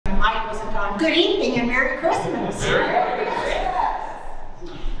Good evening and Merry Christmas.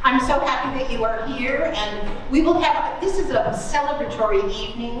 I'm so happy that you are here, and we will have, this is a celebratory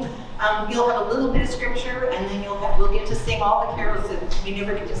evening. You'll have a little bit of scripture, and then we'll get to sing all the carols that we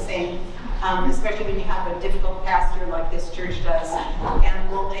never get to sing, especially when you have a difficult pastor like this church does,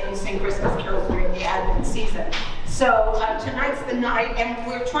 and we'll let you sing Christmas carols during the Advent season. So tonight's the night, and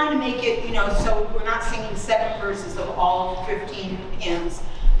we're trying to make it, so we're not singing 7 verses of all 15 hymns,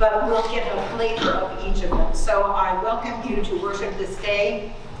 but we'll get a flavor of each of them. So I welcome you to worship this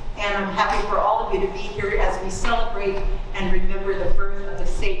day, and I'm happy for all of you to be here as we celebrate and remember the birth of the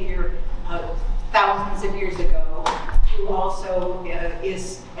Savior thousands of years ago, who also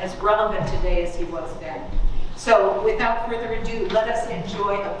is as relevant today as he was then. So without further ado, let us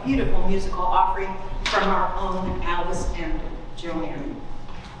enjoy a beautiful musical offering from our own Alice and Joanne.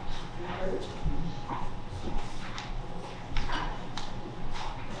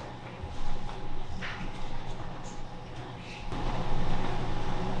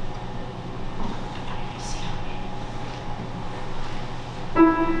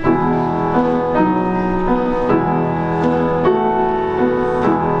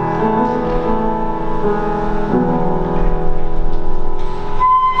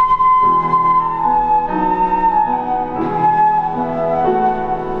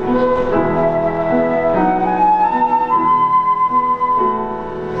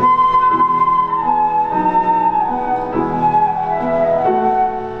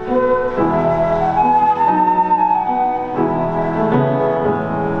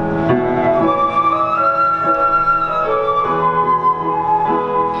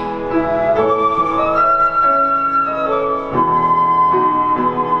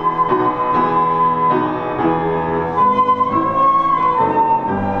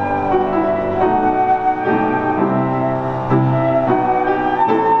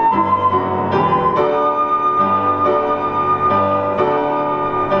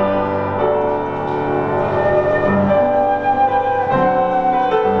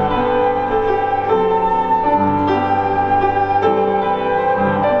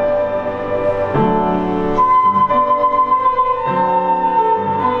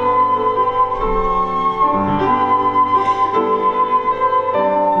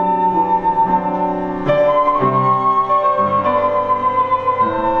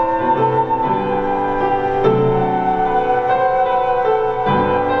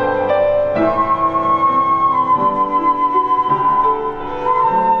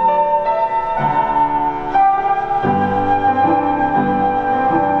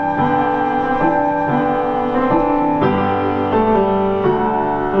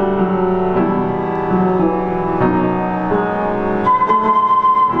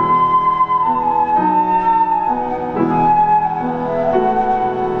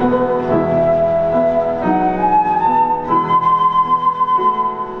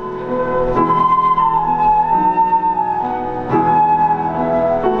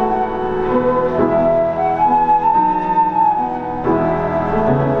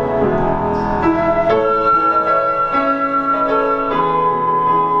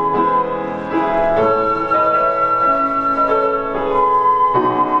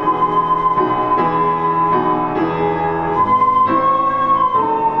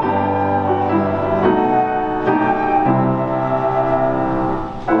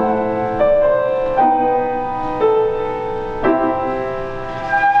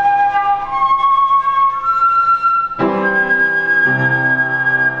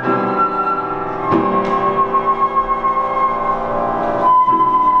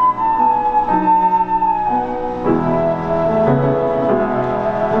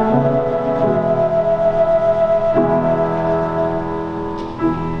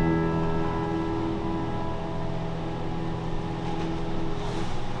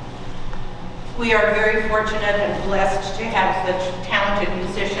 We are very fortunate and blessed to have such talented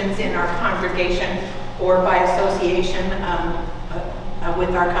musicians in our congregation or by association with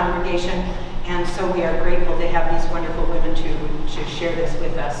our congregation, and so we are grateful to have these wonderful women to share this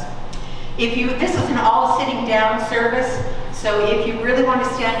with us. This is an all sitting down service, so if you really want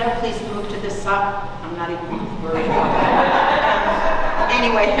to stand up, please move to this side. I'm not even worried about that.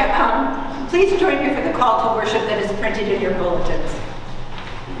 Anyway, please join me for the call to worship that is printed in your bulletins.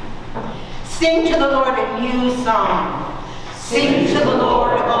 Sing to the Lord a new song. Sing to the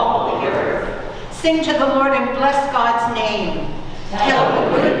Lord all the earth. Sing to the Lord and bless God's name.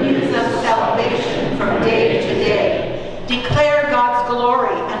 Tell the good news of salvation from day to day. Declare God's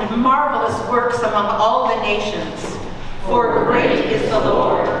glory and marvelous works among all the nations. For great is the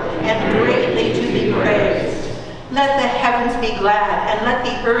Lord, and greatly to be praised. Let the heavens be glad, and let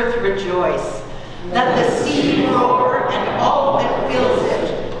the earth rejoice. Let the sea roar, and all that fills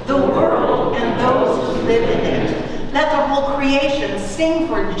it, the world and those who live in it. Let the whole creation sing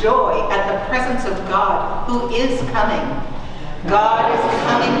for joy at the presence of God, who is coming. God is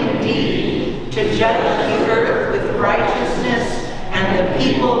coming indeed, to judge the earth with righteousness and the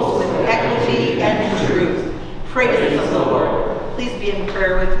peoples with equity and truth. Praise the Lord. Please be in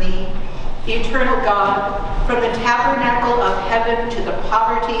prayer with me. Eternal God, from the tabernacle of heaven to the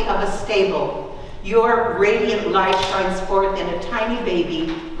poverty of a stable, your radiant light shines forth in a tiny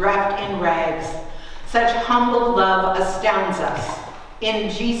baby wrapped in rags. Such humble love astounds us.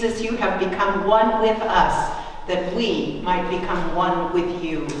 In Jesus you have become one with us, that we might become one with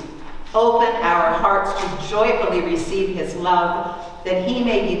you. Open our hearts to joyfully receive his love, that he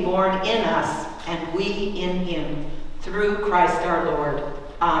may be born in us and we in him, through Christ our Lord.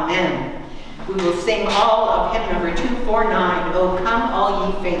 Amen. We will sing all of hymn number 249, O Come All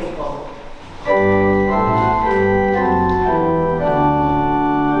Ye Faithful.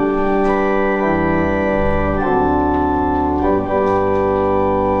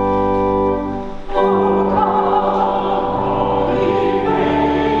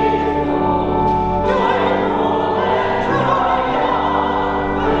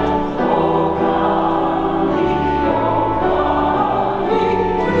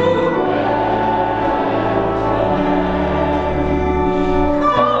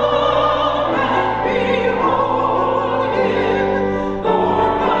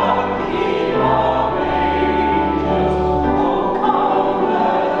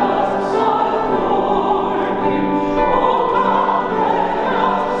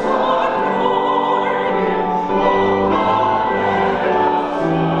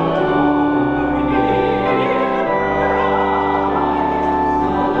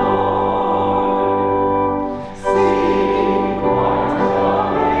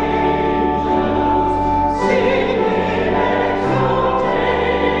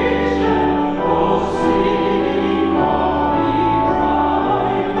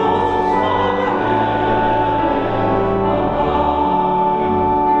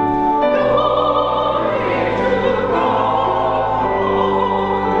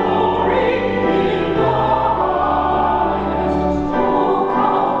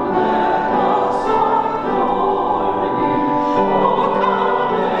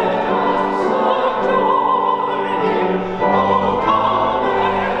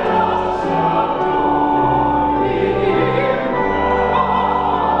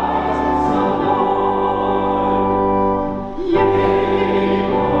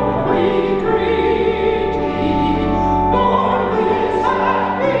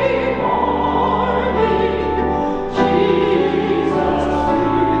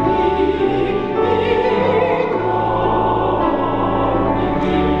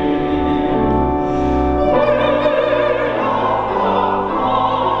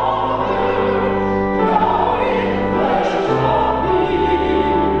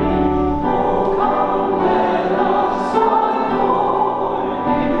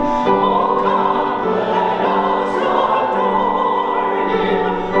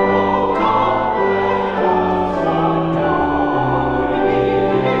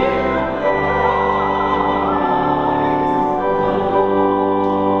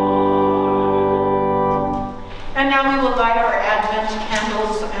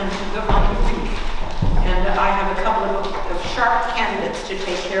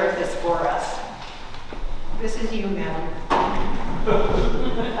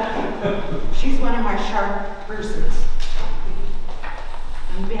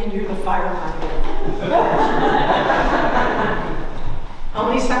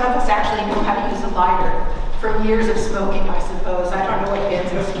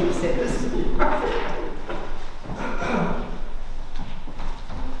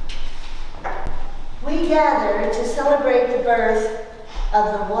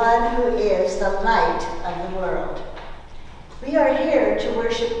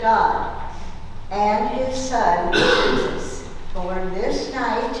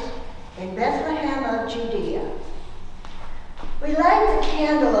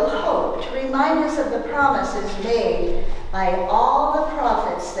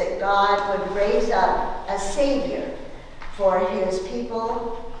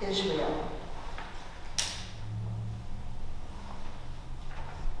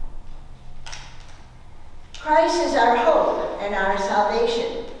 Christ is our hope and our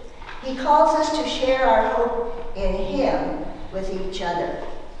salvation. He calls us to share our hope in him with each other.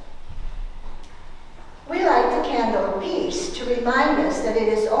 We light the candle of peace to remind us that it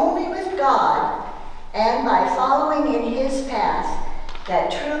is only with God and by following in his path,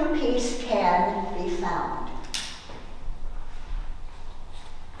 that true peace can be found.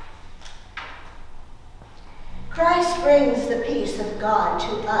 Christ brings the peace of God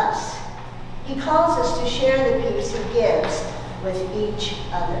to us. He calls us to share the peace he gives with each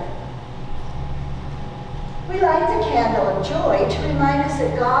other. We light the candle of joy to remind us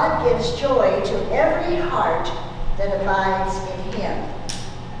that God gives joy to every heart that abides in him.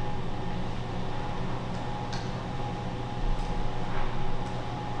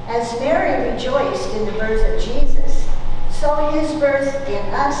 As Mary rejoiced in the birth of Jesus, so his birth in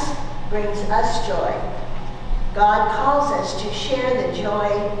us brings us joy. God calls us to share the joy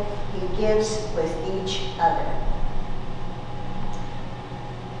he gives with each other.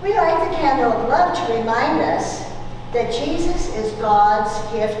 We light the candle of love to remind us that Jesus is God's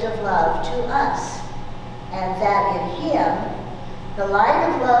gift of love to us, and that in him, the light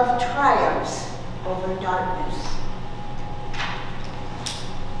of love triumphs over darkness.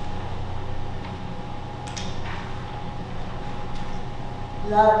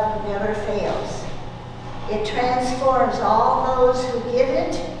 Love never fails. It transforms all those who give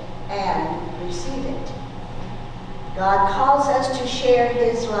it and receive it. God calls us to share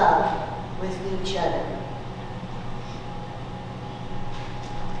his love with each other.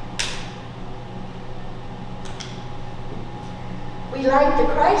 We light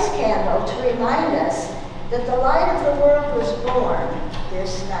the Christ candle to remind us that the light of the world was born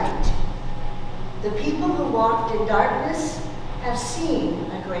this night. The people who walked in darkness have seen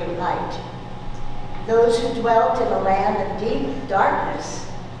a great light. Those who dwelt in a land of deep darkness,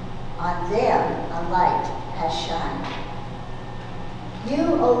 on them a light has shined.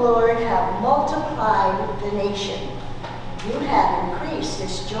 You, O Lord, have multiplied the nation. You have increased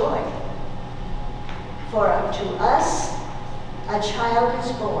its joy. For to us a child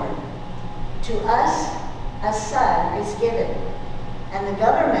is born. To us a son is given, and the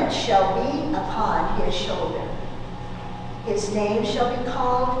government shall be upon his shoulder. His name shall be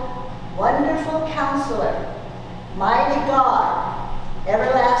called Wonderful Counselor, Mighty God,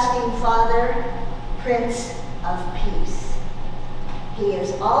 Everlasting Father, Prince of Peace. He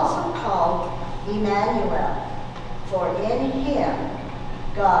is also called Emmanuel, for in him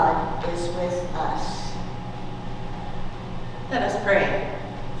God is with us. Let us pray.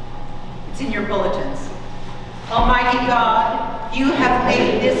 It's in your bulletins. Almighty God, you have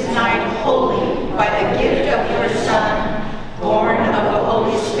made this night holy by the gift of your Son, born of the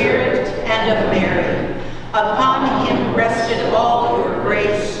Holy Spirit and of Mary. Upon him rested all your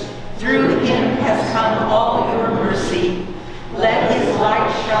grace. Through him has come all your mercy. Let his light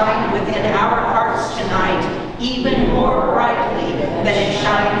shine within our hearts tonight, even more brightly than it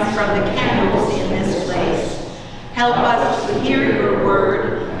shines from the candles in this place. Help us to hear your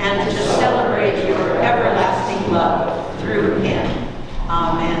word and to celebrate your everlasting love through him.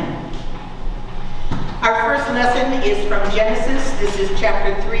 Amen. Our first lesson is from Genesis. This is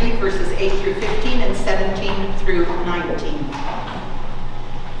chapter 3, verses 8 through 15 and 17 through 19.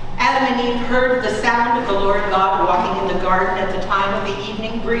 Adam and Eve heard the sound of the Lord God walking in the garden at the time of the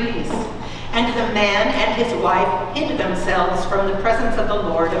evening breeze. And the man and his wife hid themselves from the presence of the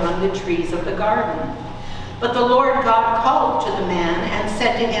Lord among the trees of the garden. But the Lord God called to the man and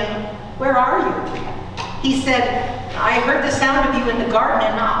said to him, "Where are you?" He said, "I heard the sound of you in the garden,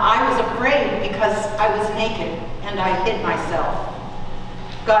 and I was afraid because I was naked, and I hid myself."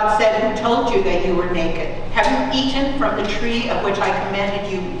 God said, "Who told you that you were naked? Have you eaten from the tree of which I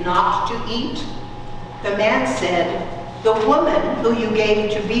commanded you not to eat?" The man said, "The woman who you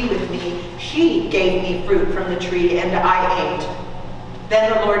gave to be with me, she gave me fruit from the tree, and I ate."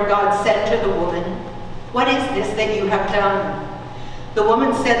 Then the Lord God said to the woman, "What is this that you have done?" The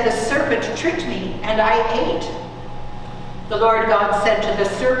woman said, "The serpent tricked me, and I ate." The Lord God said to the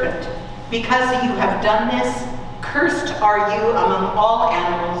serpent, "Because you have done this, cursed are you among all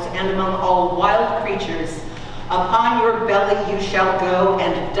animals and among all wild creatures. Upon your belly you shall go,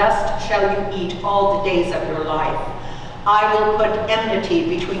 and dust shall you eat all the days of your life. I will put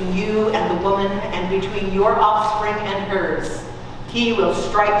enmity between you and the woman, and between your offspring and hers. He will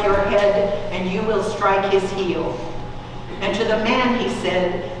strike your head, and you will strike his heel." And to the man he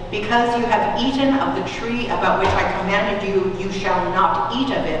said, "Because you have eaten of the tree about which I commanded you, you shall not eat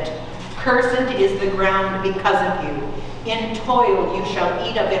of it. Cursed is the ground because of you. In toil you shall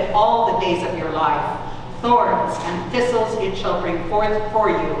eat of it all the days of your life. Thorns and thistles it shall bring forth for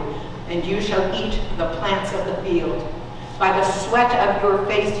you, and you shall eat the plants of the field. By the sweat of your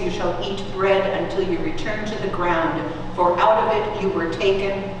face you shall eat bread until you return to the ground, for out of it you were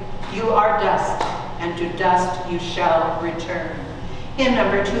taken. You are dust, and to dust you shall return. Hymn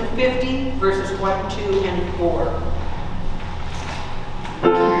number 250, verses 1, 2, and 4.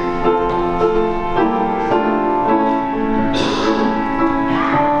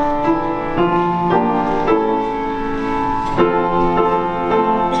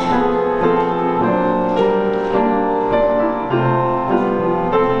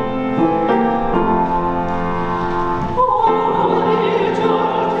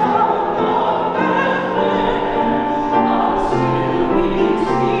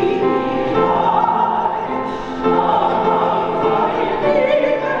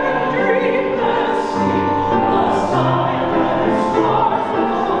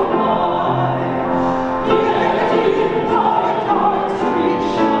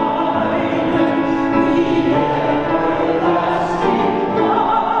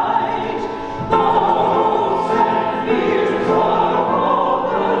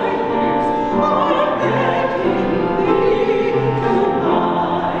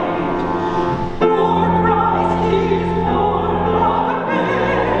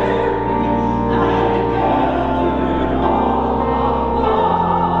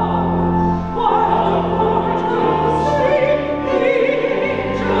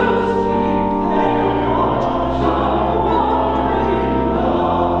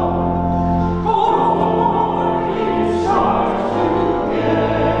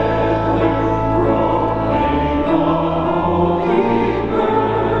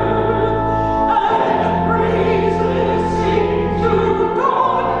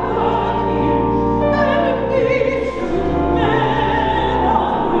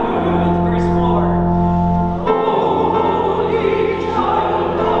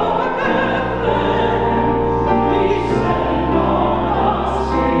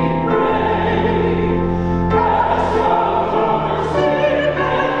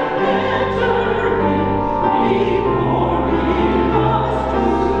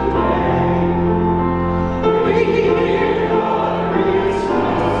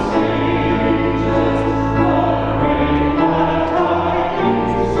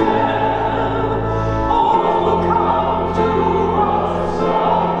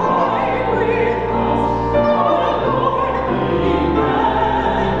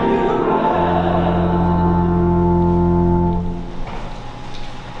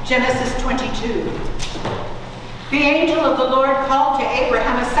 Genesis 22. The angel of the Lord called to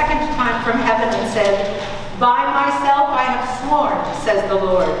Abraham a second time from heaven and said, "By myself I have sworn, says the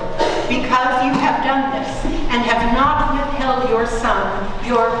Lord, because you have done this and have not withheld your son,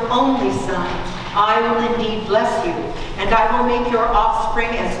 your only son, I will indeed bless you, and I will make your offspring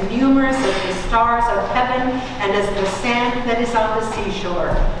as numerous as the stars of heaven and as the sand that is on the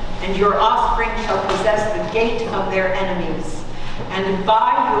seashore. And your offspring shall possess the gate of their enemies. And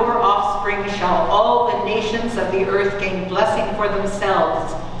by your offspring shall all the nations of the earth gain blessing for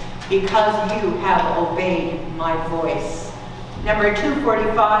themselves, because you have obeyed my voice." Number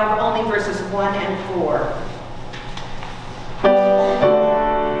 245, only verses 1 and 4.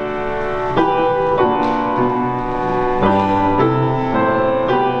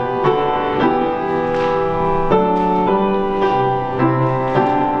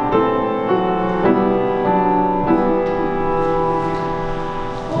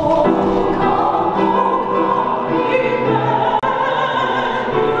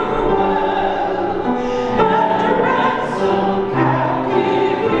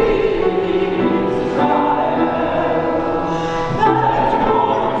 Israel.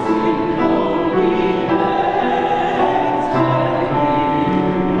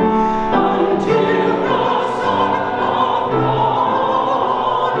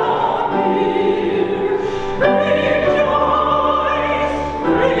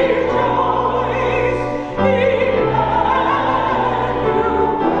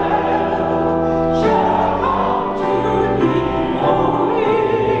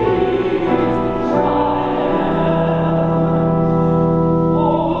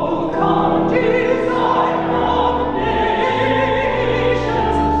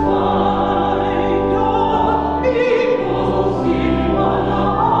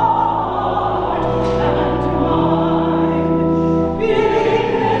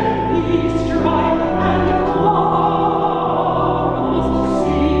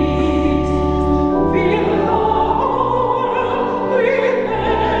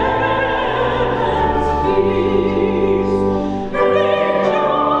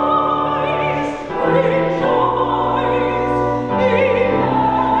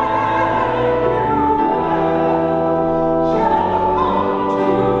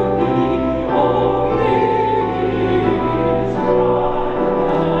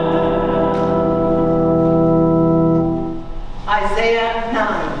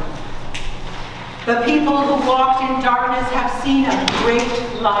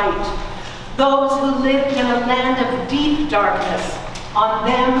 light. Those who live in a land of deep darkness, on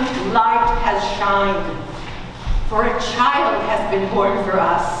them light has shined. For a child has been born for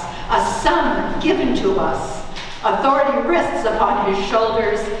us, a son given to us. Authority rests upon his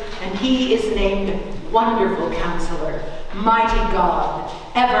shoulders, and he is named Wonderful Counselor, Mighty God,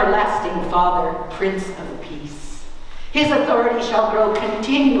 Everlasting Father, Prince of Peace. His authority shall grow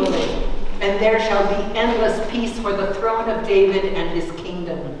continually, and there shall be endless peace for the throne of David and his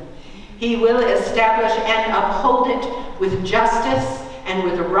kingdom. He will establish and uphold it with justice and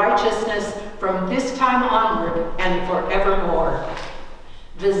with righteousness from this time onward and forevermore.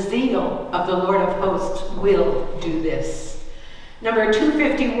 The zeal of the Lord of hosts will do this. Number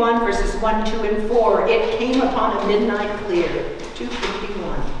 251, verses 1, 2, and 4. It came upon a midnight clear.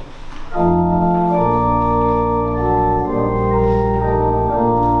 251.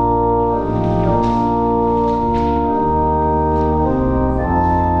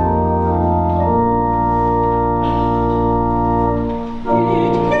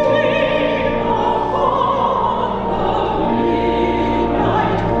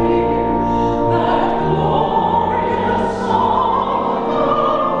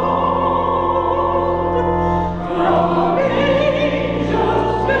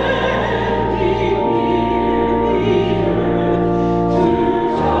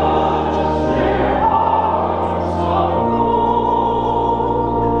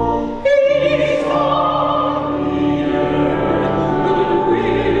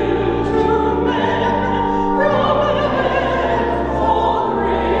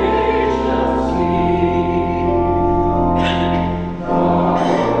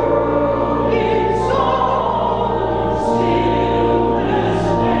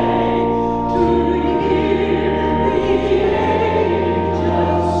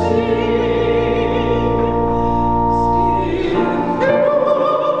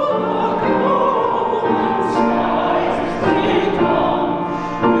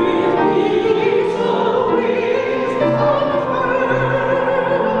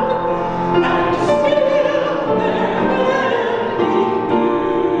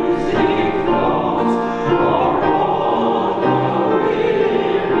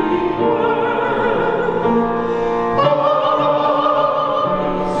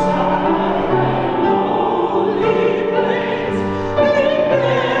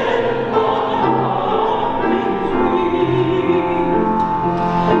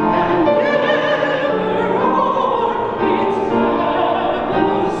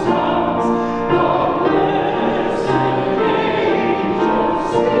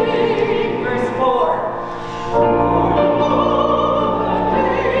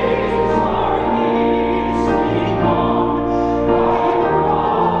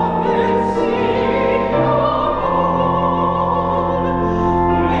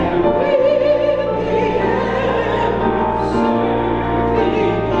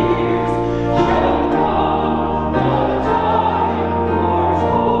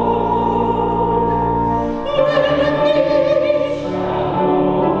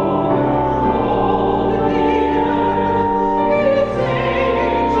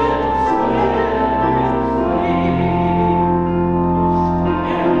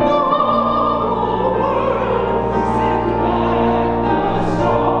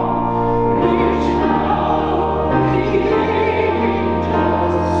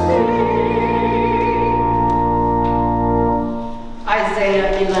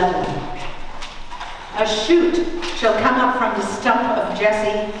 A shoot shall come up from the stump of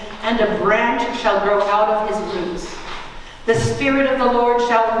Jesse, and a branch shall grow out of his roots. The Spirit of the Lord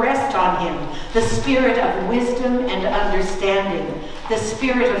shall rest on him, the Spirit of wisdom and understanding, the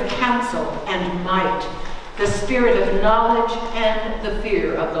Spirit of counsel and might, the Spirit of knowledge and the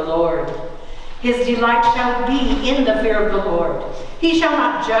fear of the Lord. His delight shall be in the fear of the Lord. He shall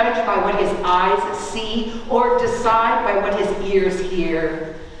not judge by what his eyes see, or decide by what his ears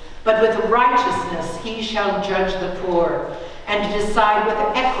hear. But with righteousness he shall judge the poor, and decide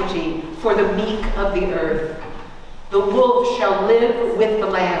with equity for the meek of the earth. The wolf shall live with the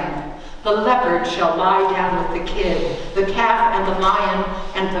lamb. The leopard shall lie down with the kid, the calf and the lion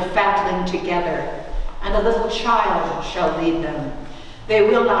and the fatling together, and a little child shall lead them. They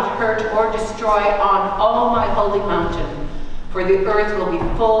will not hurt or destroy on all my holy mountain, for the earth will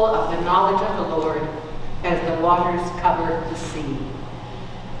be full of the knowledge of the Lord as the waters cover the sea.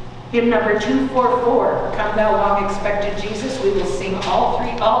 Hymn number 244, Come Thou Long Expected Jesus. We will sing all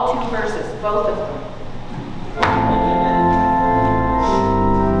two verses, both of them.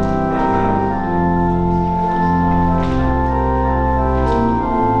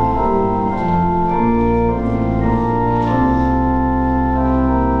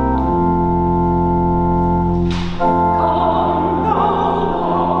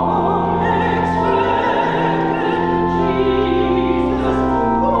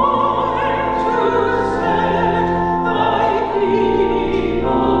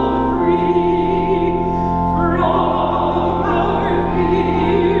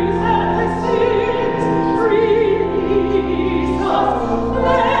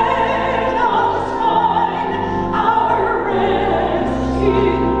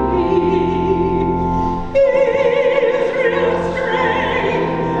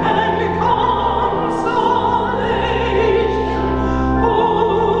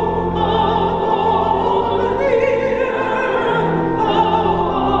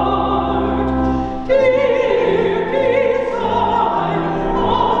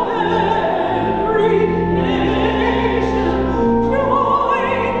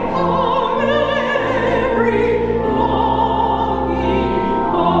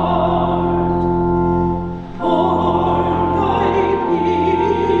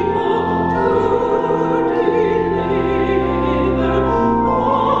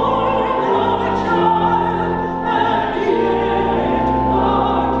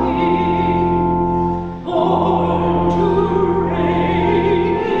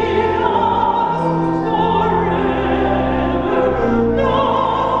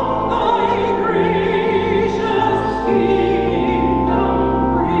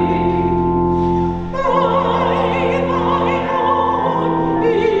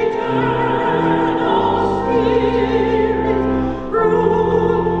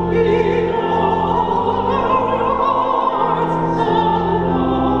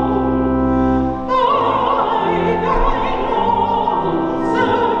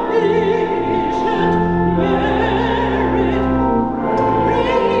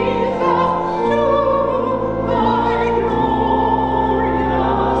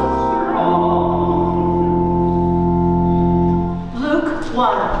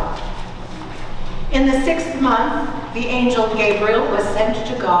 In the 6th month, the angel Gabriel was sent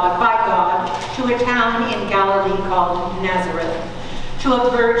by God to a town in Galilee called Nazareth, to a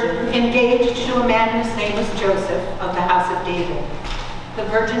virgin engaged to a man whose name was Joseph of the house of David. The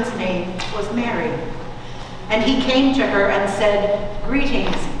virgin's name was Mary. And he came to her and said,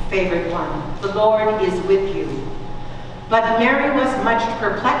 "Greetings, favored one, the Lord is with you." But Mary was much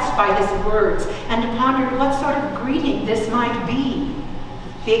perplexed by his words and pondered what sort of greeting this might be.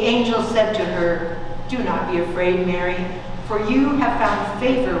 The angel said to her, "Do not be afraid, Mary, for you have found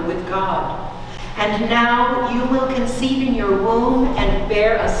favor with God. And now you will conceive in your womb and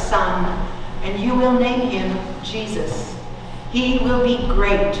bear a son, and you will name him Jesus. He will be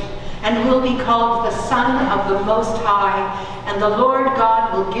great and will be called the Son of the Most High, and the Lord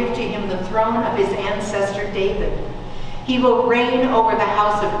God will give to him the throne of his ancestor David. He will reign over the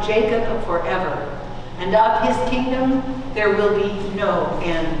house of Jacob forever, and of his kingdom there will be no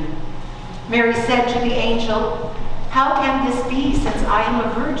end." Mary said to the angel, "How can this be, since I am a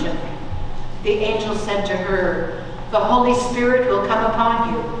virgin?" The angel said to her, "The Holy Spirit will come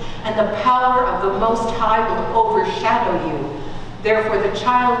upon you, and the power of the Most High will overshadow you. Therefore the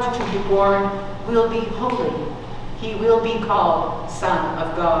child to be born will be holy. He will be called Son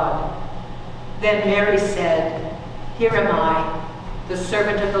of God." Then Mary said, "Here am I, the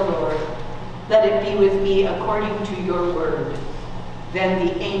servant of the Lord. Let it be with me according to your word." Then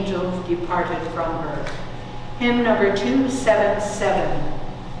the angel departed from her. Hymn number 277.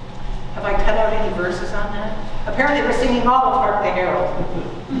 Have I cut out any verses on that? Apparently we're singing all of Hark the Herald.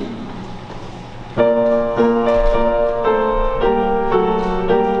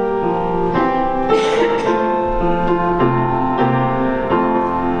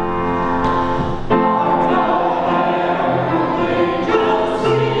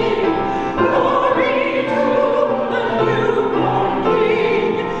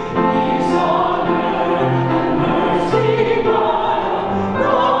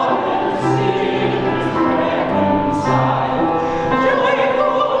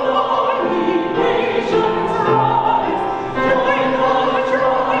 Joyful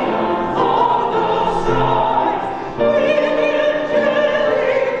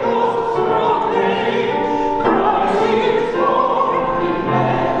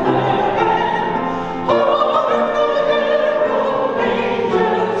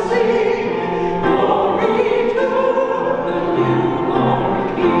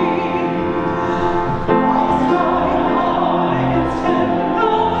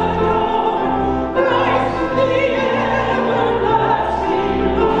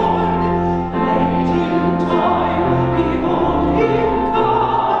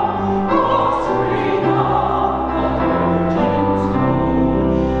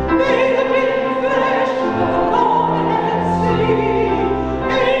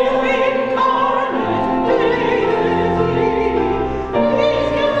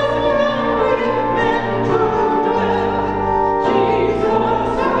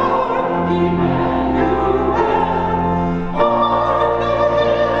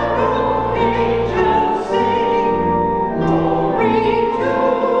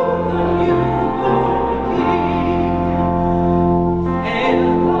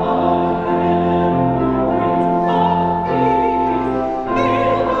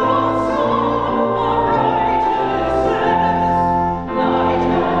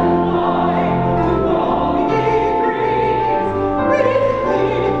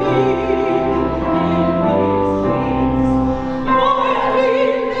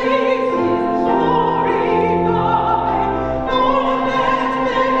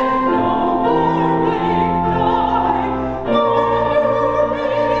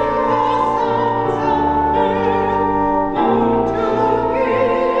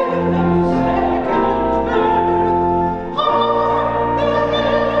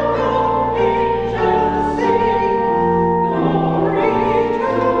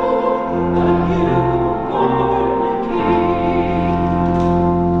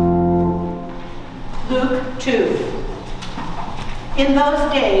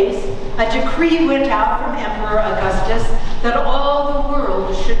those days, a decree went out from Emperor Augustus that all the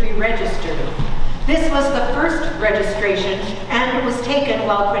world should be registered. This was the first registration, and it was taken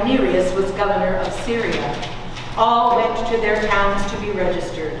while Quirinius was governor of Syria. All went to their towns to be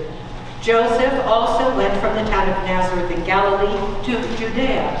registered. Joseph also went from the town of Nazareth in Galilee to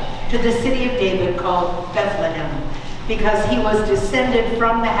Judea, to the city of David called Bethlehem, because he was descended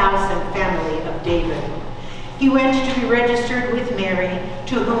from the house and family of David. He went to be registered with Mary,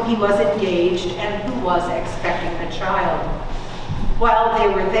 to whom he was engaged and who was expecting a child. While they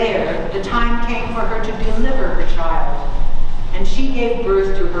were there, the time came for her to deliver her child, and she gave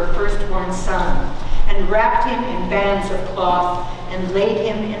birth to her firstborn son, and wrapped him in bands of cloth, and laid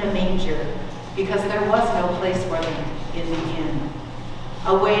him in a manger, because there was no place for them in the inn.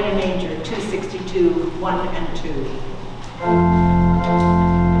 Away in a manger, 262, 1 and 2.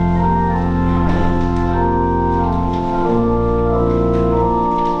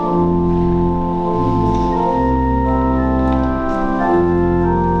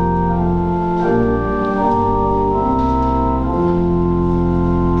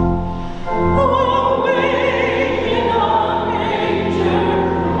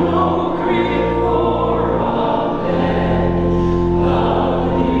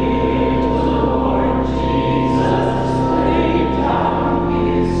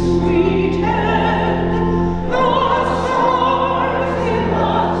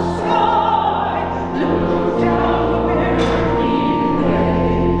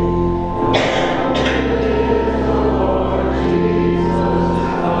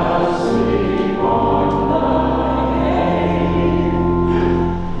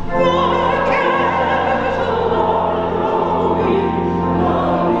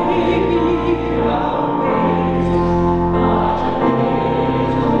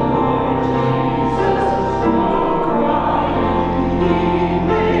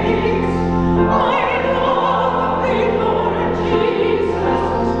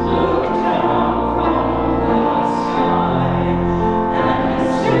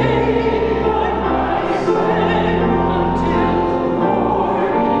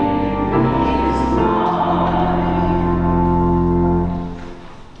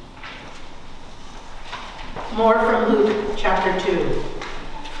 More from Luke chapter 2.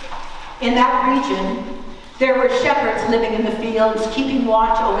 In that region, there were shepherds living in the fields, keeping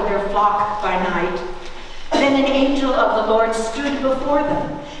watch over their flock by night. Then an angel of the Lord stood before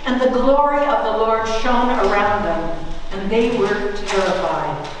them, and the glory of the Lord shone around them, and they were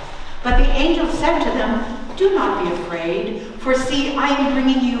terrified. But the angel said to them, "Do not be afraid, for see, I am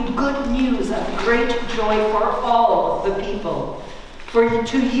bringing you good news of great joy for all the people. For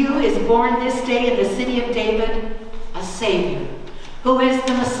to you is born this day in the city of David a Savior, who is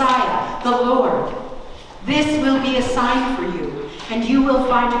the Messiah, the Lord. This will be a sign for you, and you will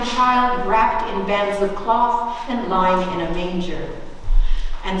find a child wrapped in bands of cloth and lying in a manger."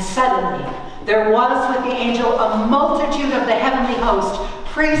 And suddenly there was with the angel a multitude of the heavenly host,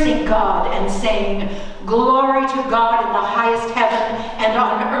 praising God and saying, "Glory to God in the highest heaven, and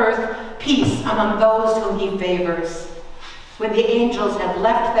on earth peace among those whom he favors." When the angels had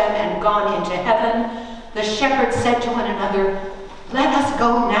left them and gone into heaven, the shepherds said to one another, "Let us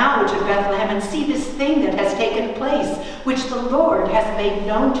go now to Bethlehem and see this thing that has taken place, which the Lord has made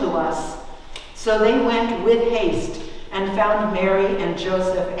known to us." So they went with haste and found Mary and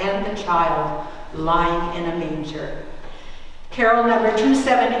Joseph and the child lying in a manger. Carol number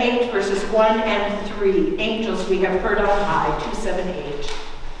 278, verses 1 and 3. Angels we have heard on high, 278.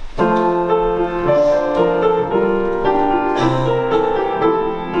 Oh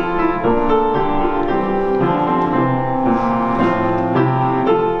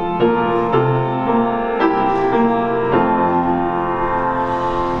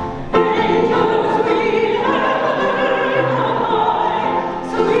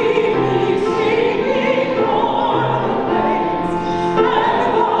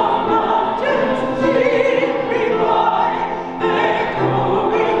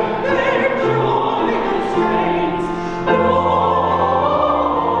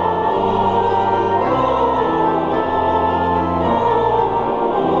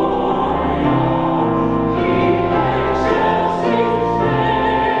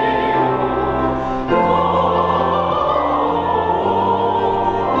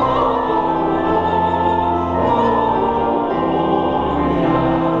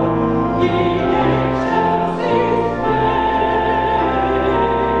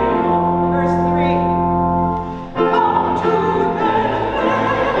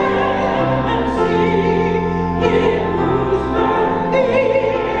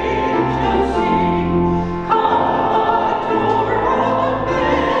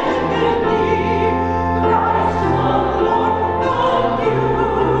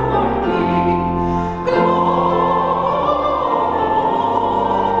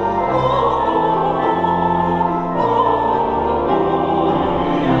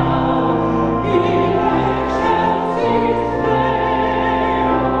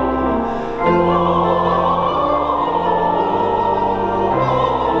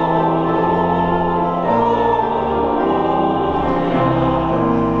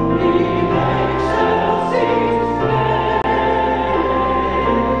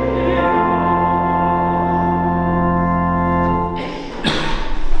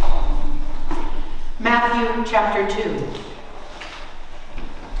chapter 2.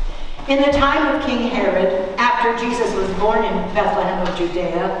 In the time of King Herod, after Jesus was born in Bethlehem of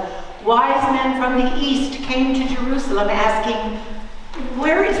Judea, wise men from the east came to Jerusalem asking,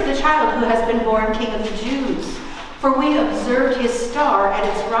 "Where is the child who has been born King of the Jews? For we observed his star at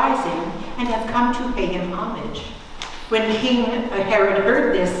its rising and have come to pay him homage." When King Herod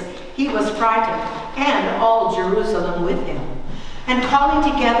heard this, he was frightened, and all Jerusalem with him. And calling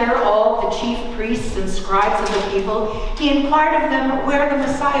together all the chief priests and scribes of the people, he inquired of them where the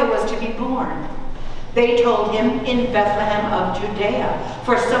Messiah was to be born. They told him, "In Bethlehem of Judea,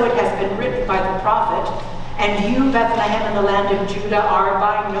 for so it has been written by the prophet, and you, Bethlehem, in the land of Judah, are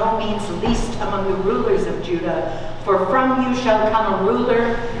by no means least among the rulers of Judah, for from you shall come a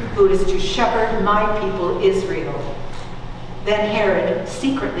ruler who is to shepherd my people Israel." Then Herod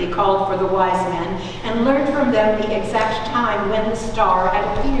secretly called for the wise men and learned from them the exact time when the star had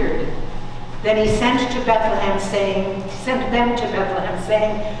appeared. Then he sent them to Bethlehem,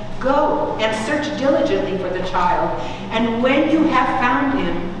 saying, "Go and search diligently for the child, and when you have found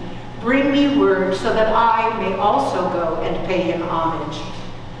him, bring me word so that I may also go and pay him homage."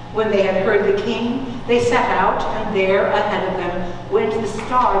 When they had heard the king, they set out, and there ahead of them went the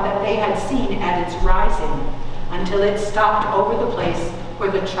star that they had seen at its rising, until it stopped over the place where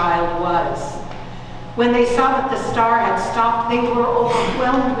the child was. When they saw that the star had stopped, they were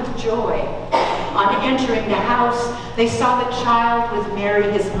overwhelmed with joy. On entering the house, they saw the child with Mary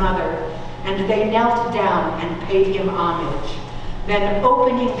his mother, and they knelt down and paid him homage. Then,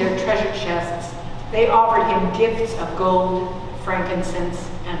 opening their treasure chests, they offered him gifts of gold, frankincense,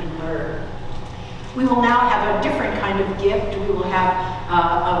 and myrrh. We will now have a different kind of gift. We will have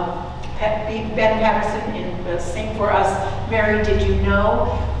Ben Patterson sing for us, "Mary, Did You Know?"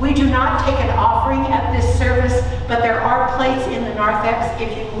 We do not take an offering at this service, but there are plates in the narthex.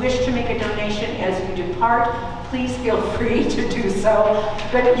 If you wish to make a donation as you depart, please feel free to do so,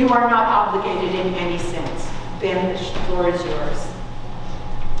 but you are not obligated in any sense. Ben, the floor is yours.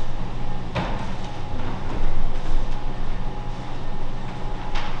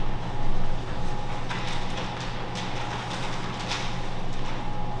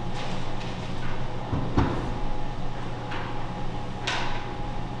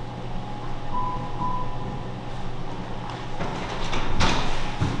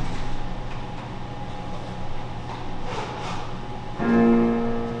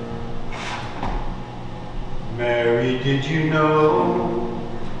 Mary, did you know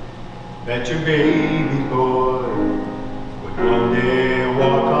that your baby boy would one day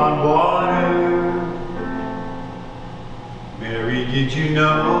walk on water? Mary, did you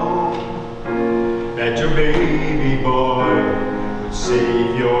know that your baby boy would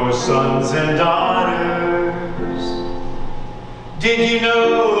save your sons and daughters? Did you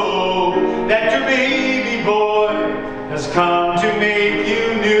know that your baby boy has come to make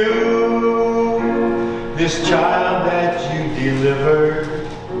you new? This child that you delivered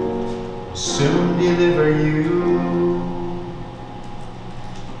will soon deliver you.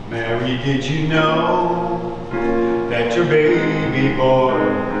 Mary, did you know that your baby boy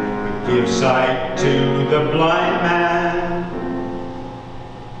would give sight to the blind man?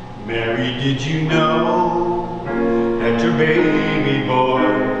 Mary, did you know that your baby boy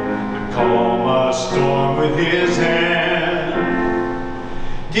would calm a storm with his hand?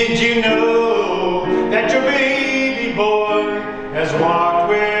 Did you know that your baby boy has walked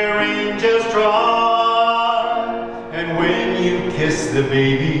where angels trod? And when you kiss the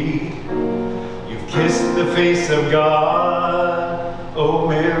baby, you've kissed the face of God. Oh,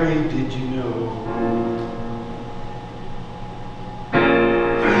 Mary, did you know?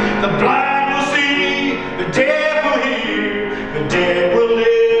 The blind will see, the deaf will hear, the dead will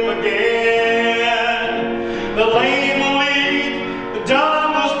live again. The lame will leap, the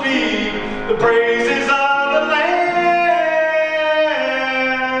dumb will speak, the praises of the Lamb.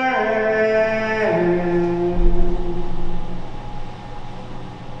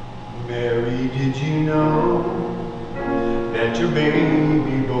 Mary, did you know that your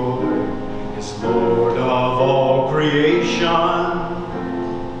baby boy is Lord of all creation?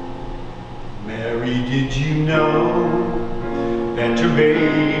 Mary, did you know that your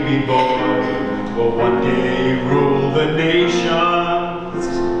baby boy will one day rule the nations?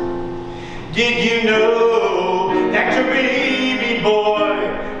 Did you know that your baby boy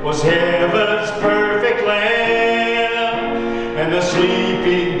was heaven's perfect lamb? And the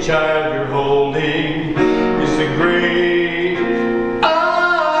sleeping child you're holding is the great I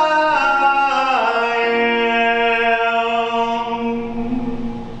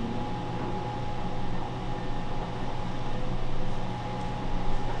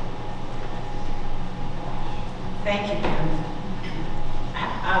am.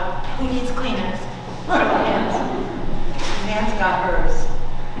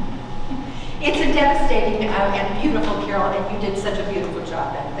 It's a devastating and beautiful carol, and you did such a beautiful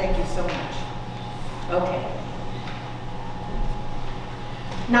job, Ben. Thank you so much. Okay.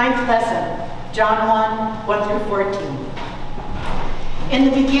 9th lesson, John 1, 1 through 14. In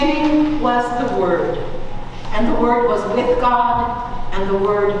the beginning was the Word, and the Word was with God, and the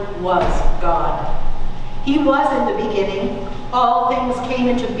Word was God. He was in the beginning. All things came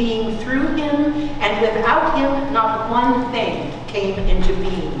into being through him, and without him not one thing came into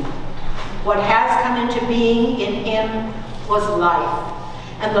being. What has come into being in him was life,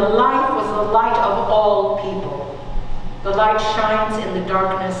 and the life was the light of all people. The light shines in the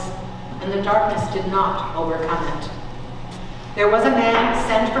darkness, and the darkness did not overcome it. There was a man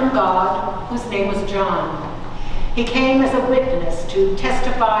sent from God whose name was John. He came as a witness to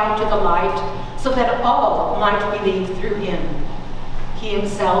testify to the light, so that all might believe through him. He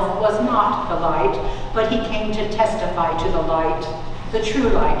himself was not the light, but he came to testify to the light, the true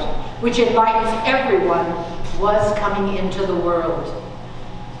light, which enlightens everyone, was coming into the world.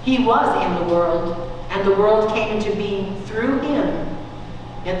 He was in the world, and the world came into being through him,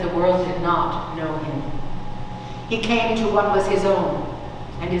 yet the world did not know him. He came to what was his own,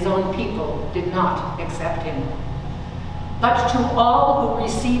 and his own people did not accept him. But to all who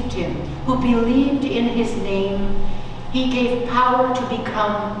received him, who believed in his name, he gave power to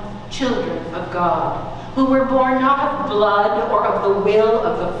become children of God, who were born not of blood or of the will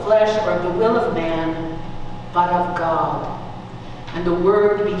of the flesh or of the will of man, but of God. And the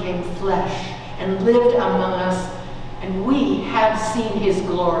Word became flesh and lived among us, and we have seen his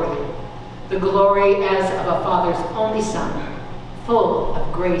glory, the glory as of a Father's only Son, full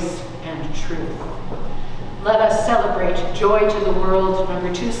of grace and truth. Let us celebrate Joy to the World,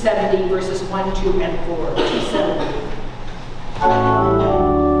 number 270, verses 1, 2, and 4. 270.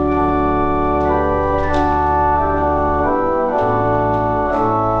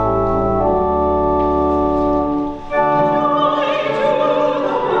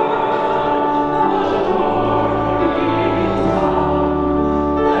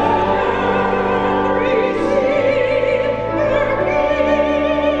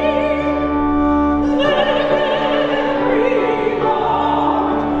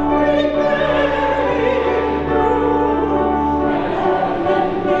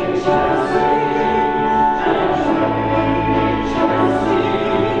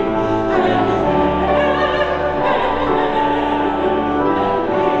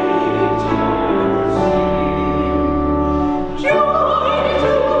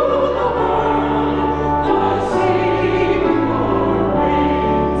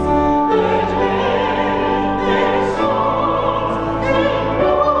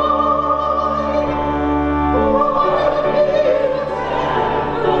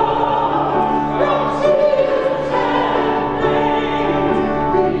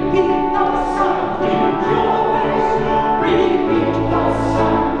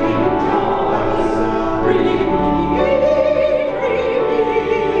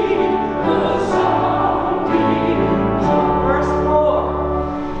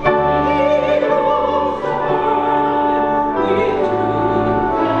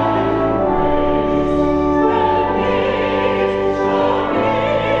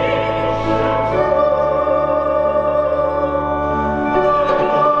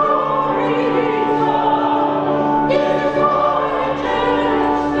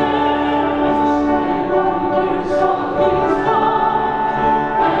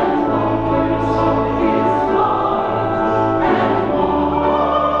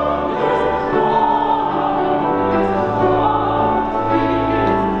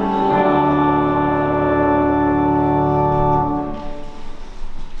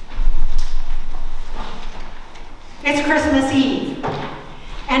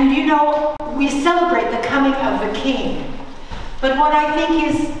 But what I think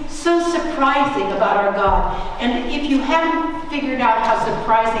is so surprising about our God, and if you haven't figured out how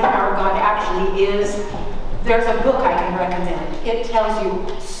surprising our God actually is, there's a book I can recommend. It tells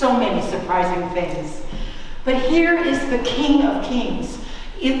you so many surprising things. But here is the King of Kings,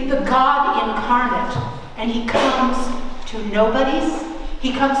 the God incarnate, and he comes to nobodies.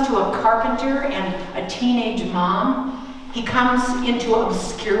 He comes to a carpenter and a teenage mom. He comes into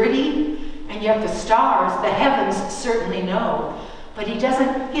obscurity, and yet the stars, the heavens certainly know. But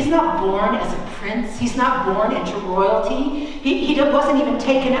he's not born as a prince. He's not born into royalty. He wasn't even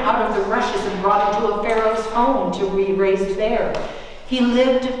taken out of the rushes and brought into a pharaoh's home to be raised there. He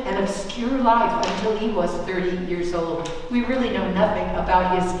lived an obscure life until he was 30 years old. We really know nothing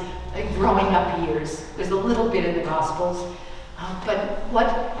about his growing up years. There's a little bit in the Gospels. But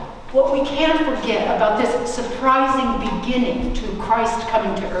what we can't forget about this surprising beginning to Christ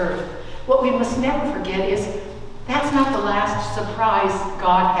coming to earth what we must never forget is that's not the last surprise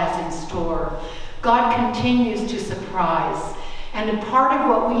God has in store. God continues to surprise. And part of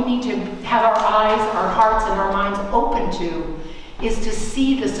what we need to have our eyes, our hearts, and our minds open to is to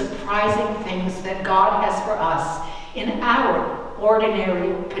see the surprising things that God has for us in our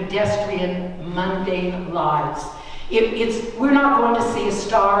ordinary, pedestrian, mundane lives. We're not going to see a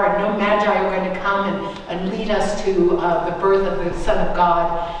star, and no magi are going to come and lead us to the birth of the Son of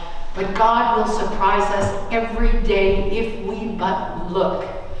God. But God will surprise us every day if we but look,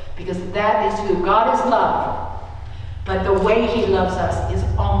 because that is who God is love. But the way he loves us is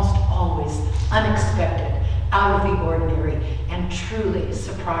almost always unexpected, out of the ordinary, and truly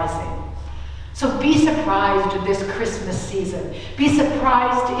surprising. So be surprised this Christmas season. Be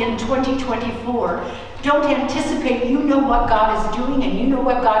surprised in 2024. Don't anticipate you know what God is doing and you know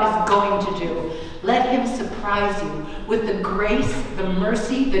what God is going to do. Let him surprise you with the grace, the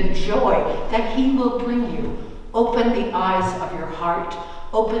mercy, the joy that he will bring you. Open the eyes of your heart.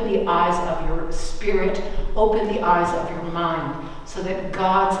 Open the eyes of your spirit. Open the eyes of your mind so that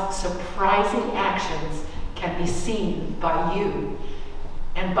God's surprising actions can be seen by you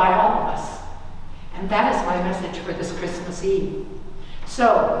and by all of us. And that is my message for this Christmas Eve.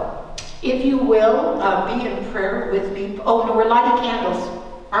 So, if you will, be in prayer with me. Oh, no, we're lighting candles.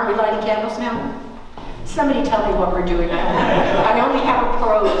 Aren't we lighting candles now? Somebody tell me what we're doing. I only have a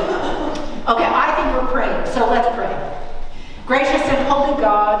probe. Okay, I think we're praying, so let's pray. Gracious and holy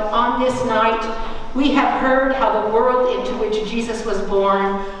God, on this night, we have heard how the world into which Jesus was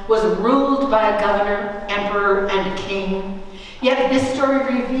born was ruled by a governor, emperor, and king. Yet this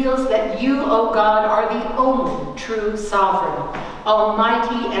story reveals that you, O God, are the only true sovereign,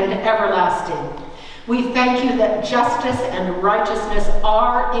 almighty and everlasting. We thank you that justice and righteousness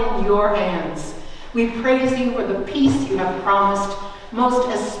are in your hands. We praise you for the peace you have promised. Most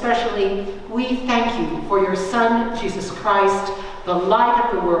especially, we thank you for your Son, Jesus Christ, the light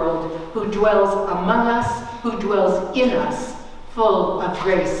of the world, who dwells among us, who dwells in us, full of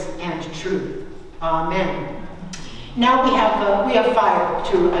grace and truth. Amen. Now we have fire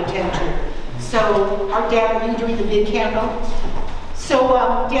to attend to. So, Dan, are you doing the big candle? So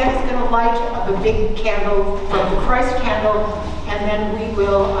Dan is going to light the big candle from the Christ candle, and then we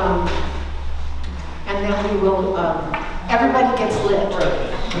will, everybody gets lit.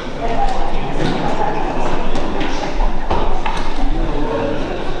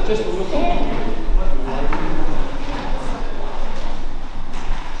 Just a little.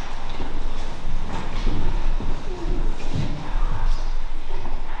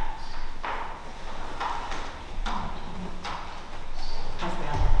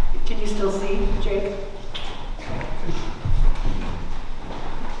 Can you still see, Jake?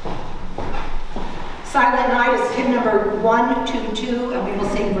 Silent Night is hymn number 122, and we will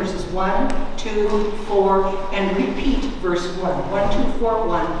sing verses 1, 2, 4, and repeat verse 1. 1, 2, 4,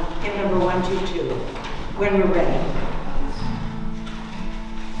 1, hymn number 122, when we're ready.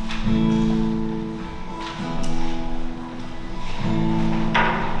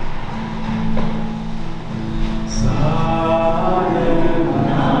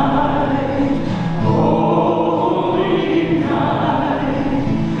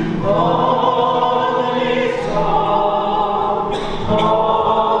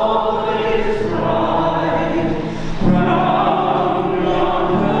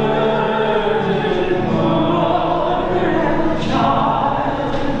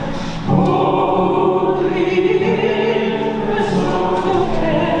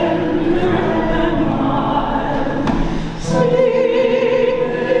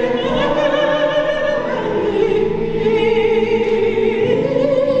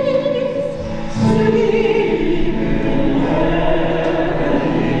 Sweet.